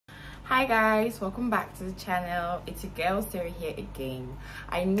Hi guys, welcome back to the channel. It's your girl Sarah here again.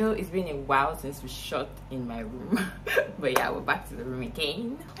 I know it's been a while since we shot in my room but yeah, we're back to the room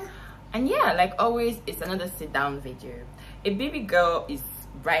again. And yeah, like always, it's another sit down video. A baby girl is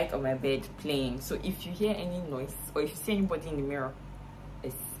right on my bed playing, so if you hear any noise or if you see anybody in the mirror,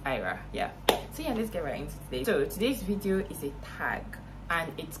 it's Ira. Yeah, so yeah, let's get right into today. So today's video is a tag and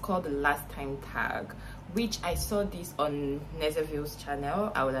it's called the last time tag, which I saw this on Nezerville's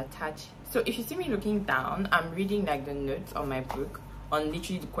channel. I will attach. So if you see me looking down, I'm reading like the notes on my book on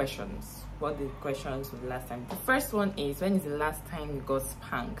literally the questions, what the questions were the last time. The first one is, when is the last time you got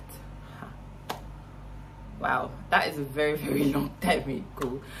spanked? Wow, that is a very long time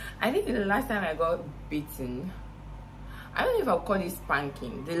ago. I think the last time I got beaten, I don't know if I'll call it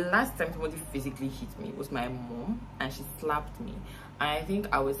spanking. The last time somebody physically hit me was my mom, and she slapped me. And I think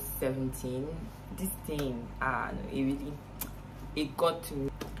I was 17. This thing, it got to me.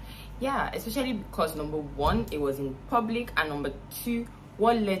 Yeah, especially because number one, it was in public, and number two,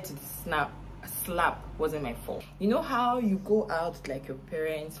 what led to the slap wasn't my fault. You know how you go out with like your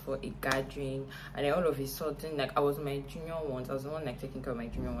parents for a gathering, and then all of a sudden, like I was my junior ones, I was the one like taking care of my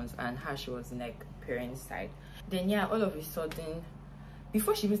junior ones, and her, she was in like parents' side. Then yeah, all of a sudden,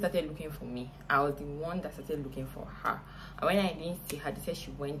 before she even started looking for me, I was the one that started looking for her. And when I didn't see her, they said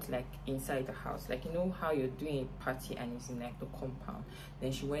she went like inside the house. Like, you know how you're doing a party and it's in like the compound.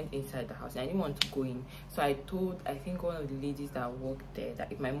 Then she went inside the house and I didn't want to go in. So I told, I think one of the ladies that worked there,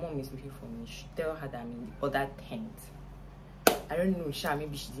 that if my mom is looking for me, she tell her that I'm in the other tent. I don't know,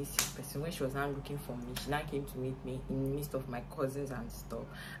 maybe she didn't see the person. When she was now looking for me, she now came to meet me in the midst of my cousins and stuff.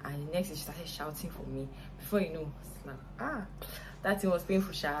 And the next day she started shouting for me. Before you know, slap. That thing was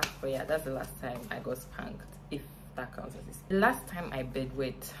painful, but yeah, that's the last time I got spanked, if that counts as this. The last time I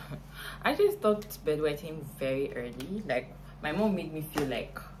bedwet, I just thought bedwetting very early. Like, my mom made me feel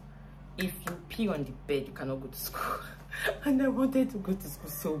like if you pee on the bed, you cannot go to school. And I wanted to go to school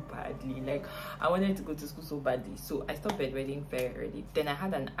so badly. Like, I wanted to go to school so badly. So I stopped bedwetting very early. Then I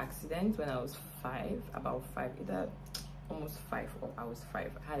had an accident when I was about five, either almost 5 or I was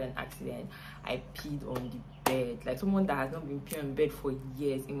 5. I had an accident. I peed on the bed. Like someone that has not been peeing on bed for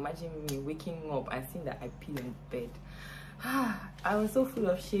years. Imagine me waking up and seeing that I peed on the bed. I was so full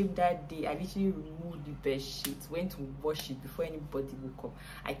of shame that day. I literally removed the bed sheets, went to wash it before anybody woke up.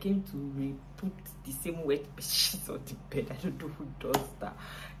 I came to put the same wet bed sheets on the bed. I don't know who does that.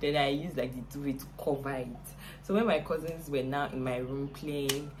 Then I used like the duvet to cover it. So when my cousins were now in my room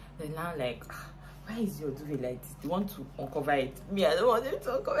playing, they're now like, why is your duvet like this? You want to uncover it? Me, I don't want them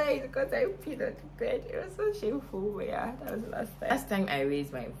to uncover it because I peed on the bed. It was so shameful. But yeah, that was the last time. Last time I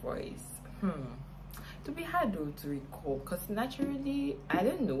raised my voice. To be hard though to recall, because naturally, I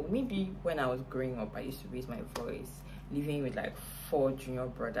don't know, maybe when I was growing up I used to raise my voice, living with like 4 junior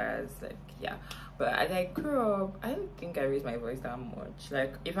brothers, like yeah. But as I grew up, I don't think I raised my voice that much.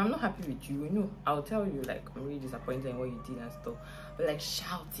 Like, if I'm not happy with you, I'll tell you like I'm really disappointed in what you did and stuff. But like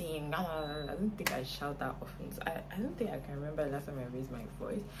shouting, I don't think I shout that often. So I don't think I can remember the last time I raised my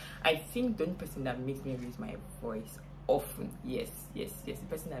voice. I think the only person that makes me raise my voice often, yes, the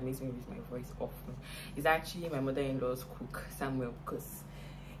person that makes me raise my voice often is actually my mother-in-law's cook, Samuel, because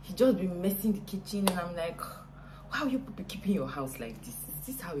he just been messing the kitchen and I'm like, why are you people keeping your house like this? Is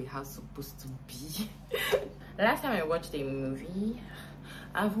this how a house supposed to be? The last time I watched a movie,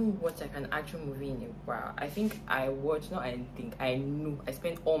 I haven't watched like an actual movie in a while. I think I watched, I knew I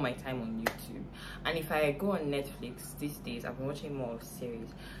spent all my time on YouTube. And if I go on Netflix these days, I've been watching more of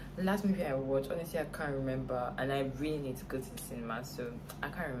series. The last movie I watched, honestly, I can't remember, and I really need to go to the cinema, so I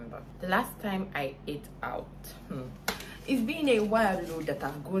can't remember. The last time I ate out, it's been a while though that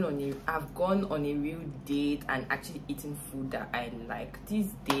I've gone on a real date and actually eaten food that I like.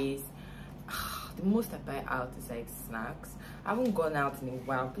 These days, the most I buy out is like snacks. I haven't gone out in a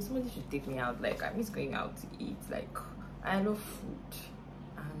while, but somebody should take me out. Like, I miss going out to eat. Like, I love food,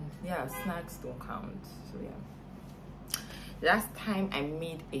 and yeah, snacks don't count, so yeah. Last time I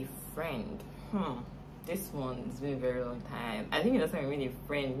made a friend, this one has been a very long time. I think the last time I made a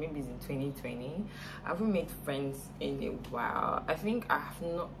friend, maybe it's in 2020. I haven't made friends in a while. I think I have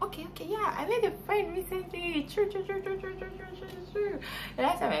not. Okay, yeah, I made a friend recently. True. The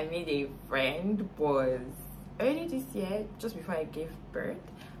last time I made a friend was early this year, just before I gave birth.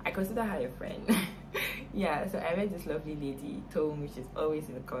 I consider her a friend. Yeah, so I met this lovely lady, Tom, which is always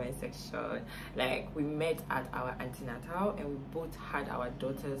in the comment section. Like, we met at our antenatal and we both had our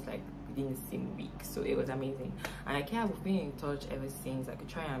daughters like within the same week, so it was amazing. And like, yeah, we've been in touch ever since. I could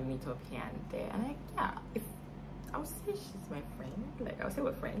try and meet up here and there, and like, yeah, if I would say she's my friend, like I would say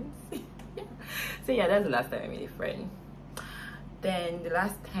we're friends. Yeah. So yeah, that's the last time I made a friend. Then the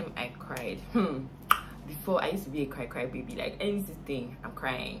last time I cried, before I used to be a cry baby. Like any little thing, I'm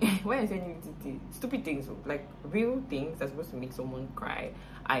crying. When I say any little thing, stupid things, like real things that's supposed to make someone cry,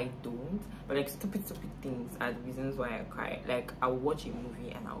 I don't. But like stupid things are the reasons why I cry. Like I'll watch a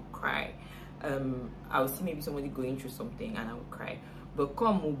movie and I'll cry. I'll see maybe somebody going through something and I'll cry. But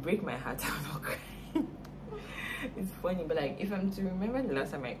come will break my heart, I'll not cry. It's funny, but like if I'm to remember the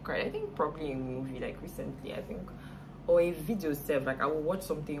last time I cried, I think probably a movie, like recently, I think, or a video self. Like I will watch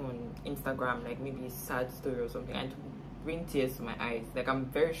something on Instagram, like maybe a sad story or something, and to bring tears to my eyes. Like I'm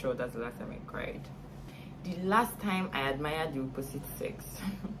very sure that's the last time I cried. The last time I admired the opposite sex.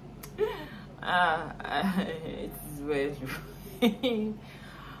 It's very true.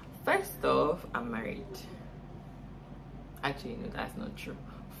 First off, I'm married. Actually, no, that's not true.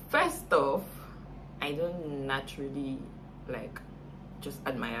 First off, I don't naturally like just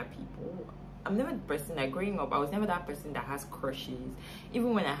admire people. I'm never the person, like growing up, I was never that person that has crushes.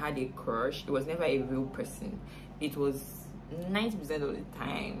 Even when I had a crush, it was never a real person. It was 90% of the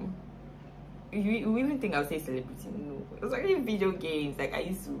time. You even think I would say celebrity? No, it was actually video games. Like I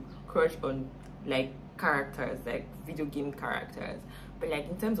used to crush on like characters, like video game characters. But like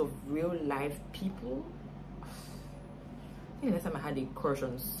in terms of real life people, I think the last time I had a crush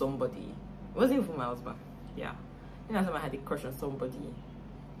on somebody, it wasn't even my husband. Yeah, I think the last time I had a crush on somebody,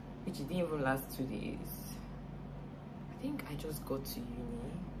 which didn't even last 2 days. I think I just got to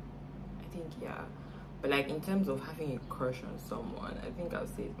uni. I think, yeah. But like in terms of having a crush on someone, I think I'll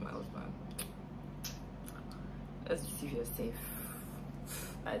say it's my husband. Let's see if you're safe.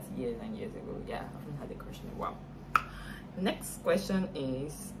 That's years and years ago. Yeah, I haven't had a crush in a while. Next question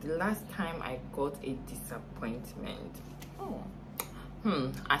is the last time I got a disappointment.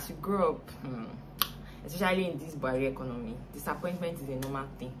 As you grow up, especially in this barrier economy, disappointment is a normal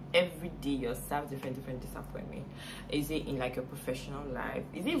thing. Every day you have different disappointment. Is it in like your professional life?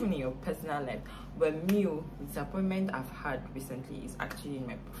 Is it even in your personal life? But me, the disappointment I've had recently is actually in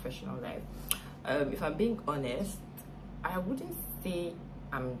my professional life. If I'm being honest, I wouldn't say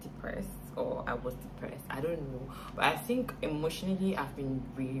I'm depressed or I was depressed. I don't know, but I think emotionally I've been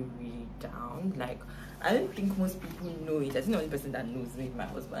really down. Like I don't think most people know it. I think the only person that knows me is my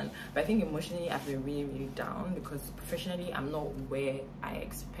husband. But I think emotionally I've been really down because professionally I'm not where I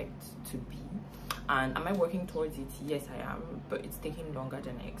expect to be. And am I working towards it? Yes, I am, but it's taking longer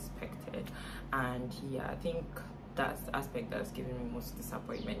than I expected. And yeah, I think that's the aspect that's given me most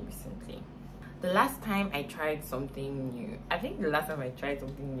disappointment recently. The last time I tried something new, I think the last time I tried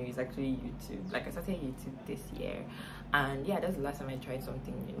something new is actually YouTube. Like I started YouTube this year, and yeah, that's the last time I tried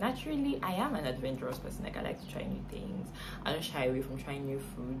something new. Naturally, I am an adventurous person. Like I like to try new things. I don't shy away from trying new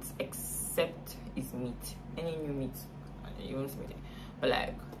foods, except it's meat. Any new meat, you won't see me there. But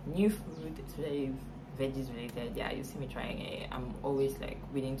like new food, especially veggies related, yeah, you see me trying it. I'm always like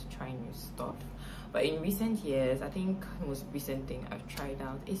willing to try new stuff. But in recent years, I think the most recent thing I've tried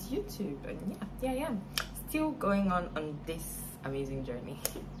out is YouTube. And yeah, I am still going on this amazing journey.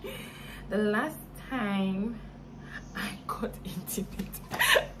 The last time I got intimate,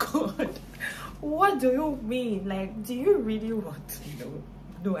 God, what do you mean? Like, do you really want to know?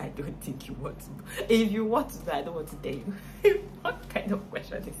 No, I don't think you want to know. If you want to know, I don't want to tell you. What kind of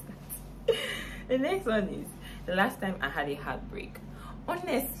question is that? The next one is the last time I had a heartbreak.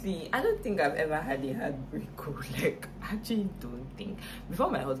 Honestly, I don't think I've ever had a heartbreak. Like, I actually don't think. Before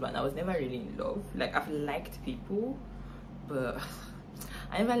my husband, I was never really in love. Like, I've liked people, but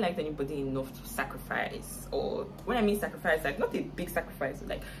I never liked anybody enough to sacrifice. Or when I mean sacrifice, like not a big sacrifice,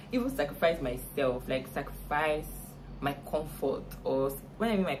 like even sacrifice myself, like sacrifice my comfort. Or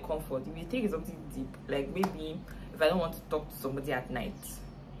when I mean my comfort, if you take something deep, like maybe if I don't want to talk to somebody at night,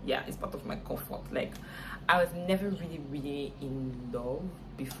 yeah, it's part of my comfort. Like I was never really in love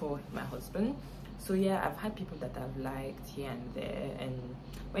before my husband. So yeah, I've had people that I've liked here and there, and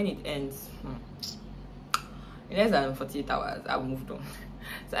when it ends, in less than 48 hours, I've moved on.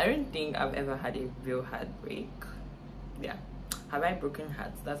 So I don't think I've ever had a real heartbreak. Yeah. Have I broken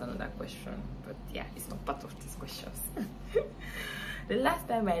hearts? That's another question. But yeah, it's not part of these questions. The last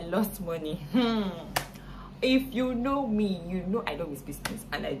time I lost money, if you know me, you know I don't misplace things,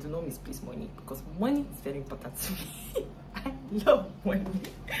 and I do not misplace money because money is very important to me. I love money.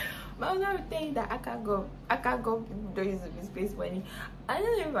 But I was not saying that I can't go people don't use to misplace money. I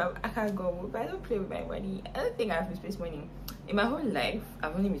don't know if I can't go, but I don't play with my money. I don't think I've misplaced money. In my whole life,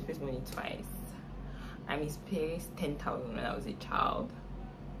 I've only misplaced money twice. I misplaced 10,000 when I was a child,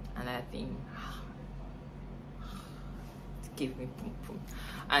 and I think gave me pum pum.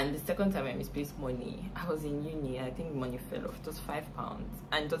 And the second time I misplaced money, I was in uni and I think money fell off. It was £5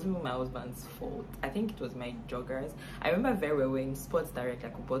 and it wasn't even my husband's fault. I think it was my joggers. I remember very well when Sports Direct,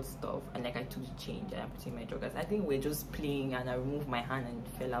 like, we bought stuff and like I took the change and I put in my joggers. I think we're just playing and I removed my hand and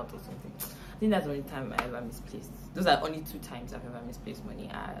it fell out or something. I think that's the only time I ever misplaced. Those are only 2 times I've ever misplaced money.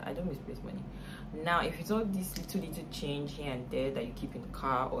 I don't misplace money. Now, if it's all this little change here and there that you keep in the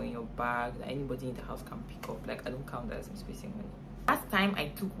car or in your bag that anybody in the house can pick up, like, I don't count that as misplacing money. Last time I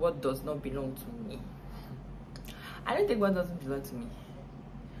took what does not belong to me. I don't take what doesn't belong to me.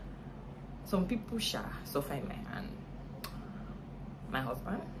 Some people shall suffer in my hand. My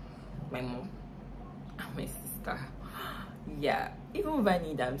husband, my mom, and my sister. Yeah, even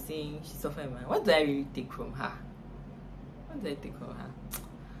Vanida, I'm saying she suffer in my hand. What do I really take from her? What do I take from her?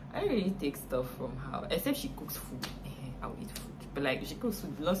 I don't really take stuff from her, except she cooks food. I'll eat food, but like, she cooks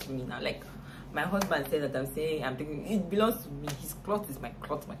food belongs to me now. Like, my husband said that I'm saying I'm thinking it belongs to me. His cloth is my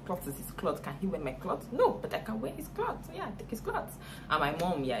cloth. My cloth is his cloth. Can he wear my cloth? No, but I can wear his cloth. So yeah, take his clothes. And my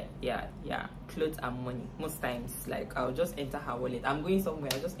mom, yeah, clothes and money. Most times, like, I'll just enter her wallet. I'm going somewhere,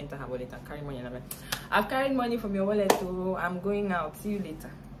 I'll just enter her wallet and carry money. And I'm like, I've carried money from your wallet, so I'm going out. See you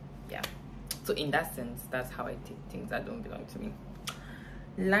later. Yeah. So in that sense, that's how I take things that don't belong to me.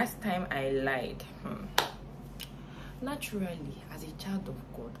 Last time I lied. Naturally, as a child of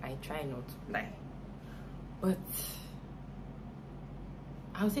God, I try not to lie, but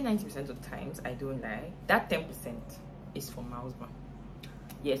I would say 90% of the times I don't lie. That 10% is for my husband.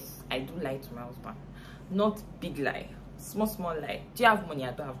 Yes, I do lie to my husband. Not big lie, small lie. Do you have money?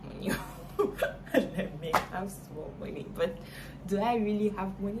 I don't have money. Let me have small money, but do I really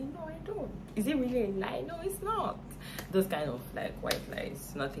have money? No, I don't. Is it really a lie? No, it's not. Those kind of like white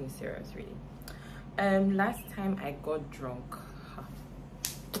lies, nothing serious really. Last time I got drunk,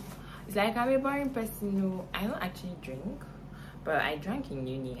 it's like I'm a boring person. No, I don't actually drink, but I drank in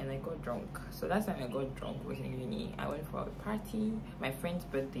uni and I got drunk. So last time I got drunk was in uni. I went for a party, my friend's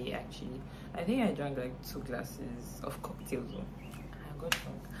birthday actually. I think I drank like 2 glasses of cocktails. I got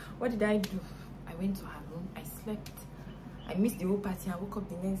drunk. What did I do? I went to her room, I slept. I missed the whole party. I woke up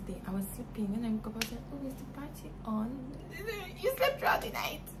the next day. I was sleeping. When I woke up, I was like, oh, is the party on? You slept throughout the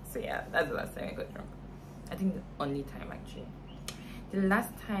night. So yeah, that's the last time I got drunk. I think the only time actually. The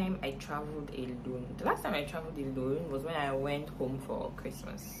last time I traveled alone. The last time I traveled alone was when I went home for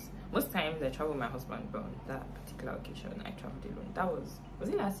Christmas. Most times I travel with my husband, but on that particular occasion I traveled alone. That was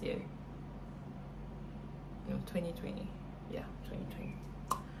it last year? No, 2020. Yeah, 2020.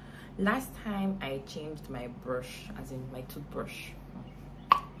 Last time I changed my brush, as in my toothbrush.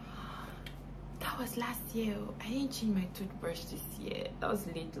 That was last year. I didn't change my toothbrush this year. That was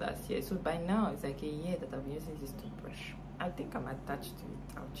late last year. So by now it's like a year that I've been using this toothbrush. I think I'm attached to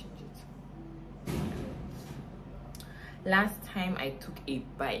it. I'll change it. Last time I took a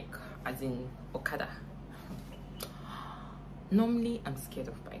bike, as in Okada. Normally I'm scared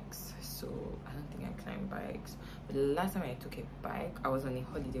of bikes, so I don't think I climb bikes. But the last time I took a bike, I was on a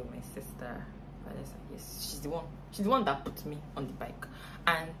holiday with my sister Vanessa. Yes, she's the one that put me on the bike,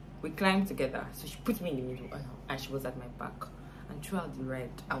 and we climbed together. So she put me in the middle and she was at my back, and throughout the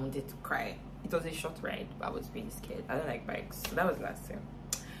ride I wanted to cry. It was a short ride, but I was really scared. I don't like bikes. So that was last time.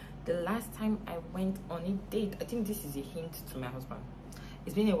 The last time I went on a date, I think this is a hint to my husband.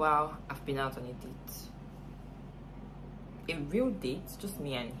 It's been a while I've been out on a date. A real date, just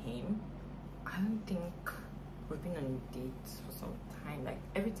me and him. I don't think we've been on a date for some time. Like,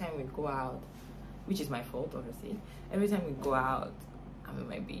 every time we go out, which is my fault obviously, every time we go out I'm with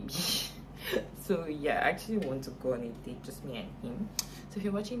my baby. So yeah, I actually want to go on a date, just me and him. So if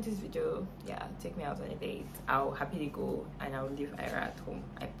you're watching this video, yeah, take me out on a date. I'll happily go and I'll leave Ira at home,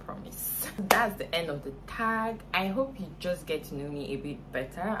 I promise. That's the end of the tag. I hope you just get to know me a bit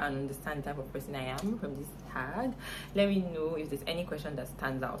better and understand the type of person I am from this tag. Let me know if there's any question that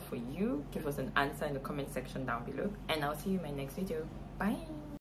stands out for you. Give us an answer in the comment section down below, and I'll see you in my next video. Bye.